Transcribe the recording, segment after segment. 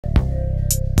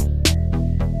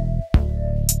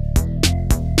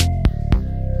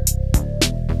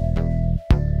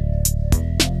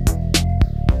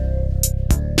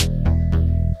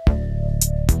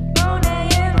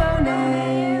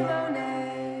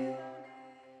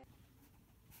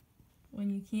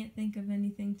we can't think of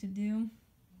anything to do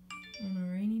on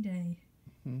a rainy day,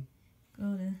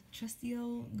 go to trusty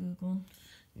old Google.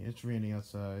 Yeah, it's raining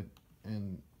outside,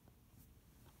 and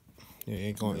you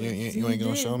ain't gonna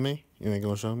show me. You ain't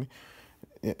gonna show me.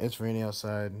 It's raining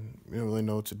outside. We don't really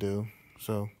know what to do,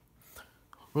 so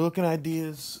we're looking at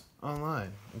ideas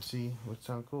online and see what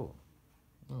sound cool.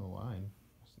 Oh, wine.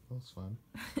 That's fun.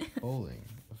 Bowling.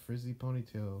 A frizzy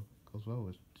ponytail goes well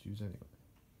with shoes anyway.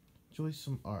 Enjoy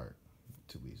some art.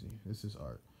 Too easy. This is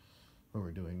art. What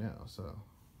we're doing now, so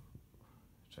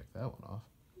check that one off.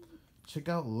 Check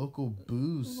out local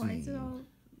booze scene. Why is it all...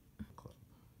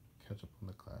 Catch up on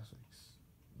the classics.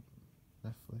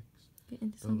 Netflix. Get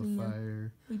into Build something a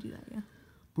fire. We do that, yeah.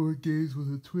 Board games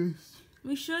with a twist.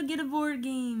 We should get a board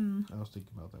game. I was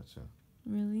thinking about that too.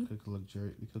 Really? We could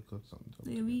cook something.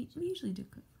 Yeah, we usually do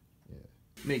cook. Yeah.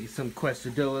 Making some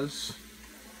Qwes-ah-dill-ahs.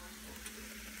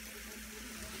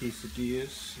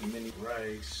 Quesadillas. And mini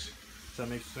rice.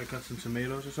 Should I cut some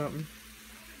tomatoes or something?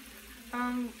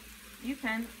 You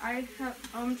can. I'm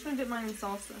just gonna dip mine in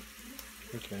salsa.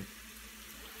 Okay.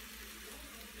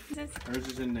 Ours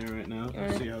is in there right now.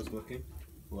 Let's see how it's looking.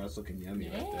 Well, it's looking yummy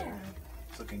right there.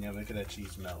 It's looking yummy. Look at that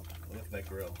cheese melt. Look at that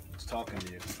grill. It's talking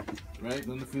to you. Right?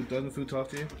 Doesn't the food talk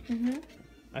to you? Mm-hmm.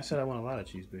 I said I want a lot of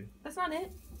cheese, babe. That's not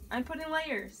it. I'm putting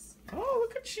layers. Oh,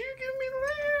 look at you giving me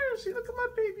layers. See, look at my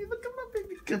baby. Look at my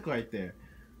baby cook right there.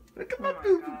 Look at my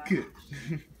baby cook.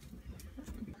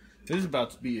 This is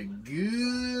about to be a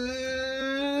good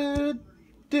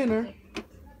dinner.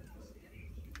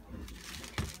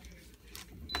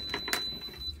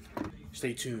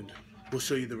 Stay tuned. We'll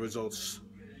show you the results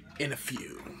in a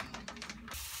few.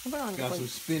 Got some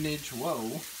spinach.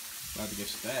 Whoa. About to get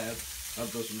stabbed. I'll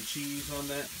throw some cheese on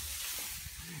that.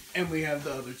 And we have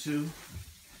the other two,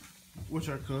 which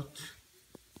are cooked.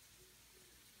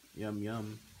 Yum,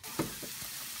 yum.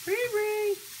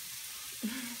 Bree.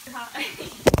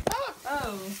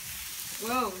 Oh.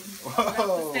 Whoa. About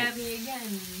to stab me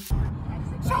again.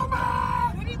 So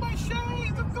bad! I need my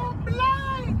shades! I'm going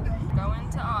blind! Going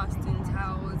to Austin's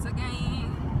house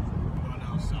again.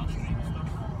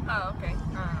 Oh, okay.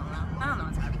 I don't know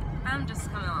what's happening. I'm just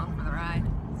coming along for the ride.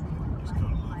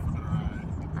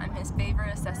 I'm his favorite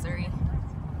accessory.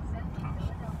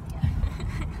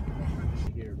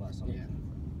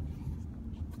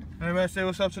 Everybody say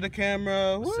what's up to the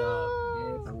camera. What's up?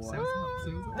 Yeah, what's up?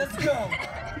 Let's go!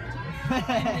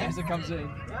 As it comes in.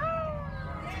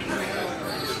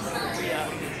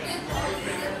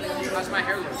 How's my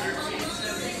hair look?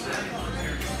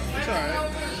 It's alright.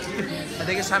 I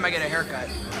think it's time I get a haircut.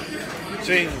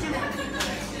 See,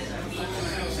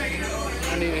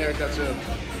 I need a haircut too.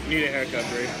 Need a haircut,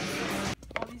 Brie.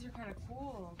 Oh, these are kind of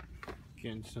cool.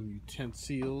 Getting some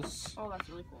utensils. Oh, that's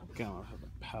really cool. Gonna have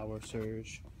a power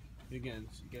surge. Again,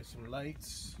 so you get some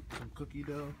lights, some cookie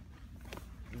dough,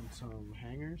 and some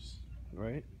hangers,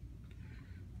 right?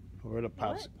 Or the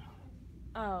pops.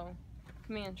 Oh,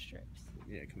 command strips.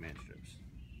 Yeah, command strips.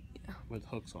 Yeah. With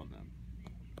hooks on them.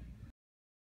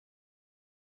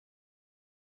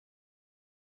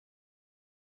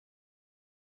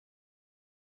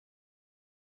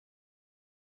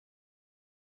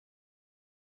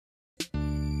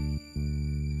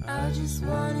 I just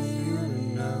wanted you to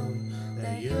know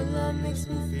that your love makes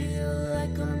me feel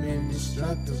like I'm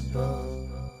indestructible.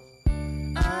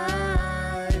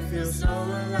 I feel so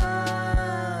alive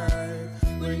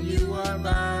when you are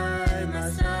by my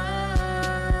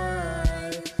side.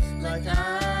 Like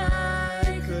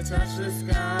I could touch the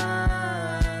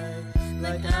sky.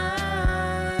 Like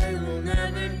I will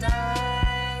never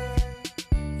die.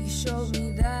 You showed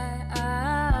me that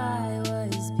I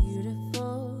was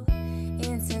beautiful,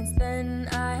 and since then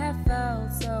I have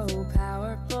felt so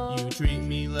powerful. You treat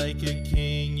me like a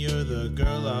king, you're the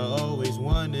girl I always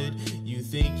wanted. You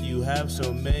think you have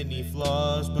so many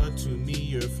flaws, but to me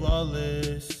you're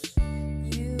flawless.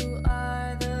 You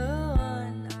are the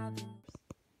one I've been...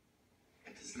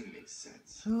 That doesn't make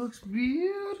sense. It looks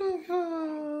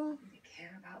beautiful. You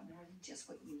care about more than just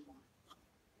what you want.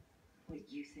 What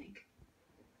you think.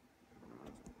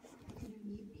 You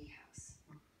need me, house.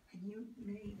 And you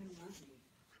may even love me.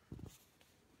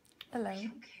 Hello. I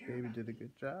don't care. Baby about did a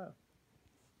good job.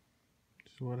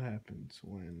 This is what happens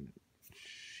when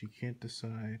she can't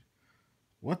decide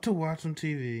what to watch on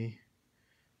TV,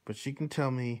 but she can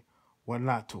tell me what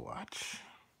not to watch.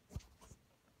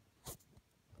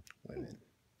 Women.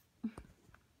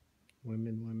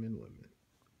 Women.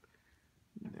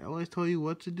 They always tell you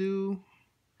what to do.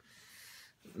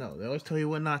 No, they always tell you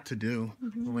what not to do.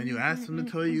 But when you ask them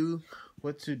to tell you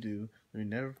what to do, they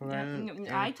never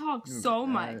I talk so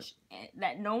much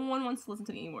that no one wants to listen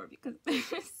to me anymore because they're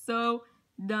so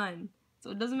Done.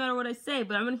 So it doesn't matter what I say,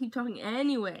 but I'm gonna keep talking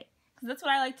anyway. Because that's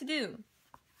what I like to do.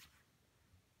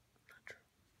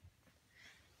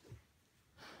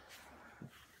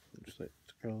 Just like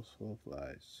girls full of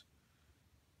lies.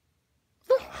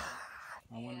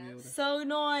 So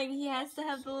annoying. He has to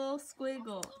have the little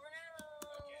squiggle.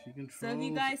 So if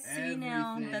you guys see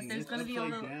now that there's gonna be a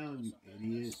little... Down, you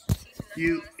idiot.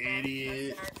 You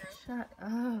idiot. Shut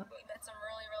up.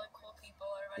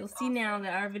 You'll see now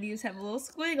that our videos have a little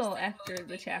squiggle after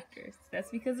the chapters. That's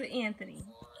because of Anthony.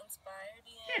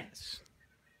 Yes.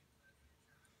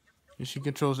 And she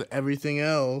controls everything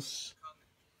else.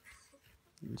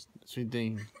 That's the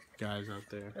thing, guys out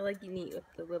there. I like you neat with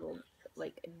the little,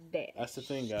 like, dash. That's the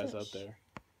thing, guys out there.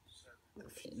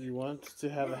 If you want to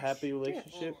have a happy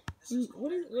relationship,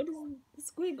 What is the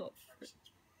squiggle?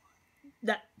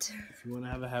 That. if you want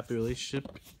to have a happy relationship,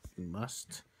 you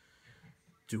must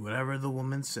do whatever the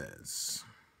woman says.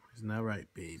 Isn't that right,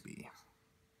 baby?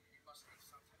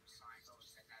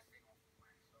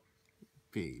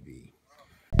 Baby.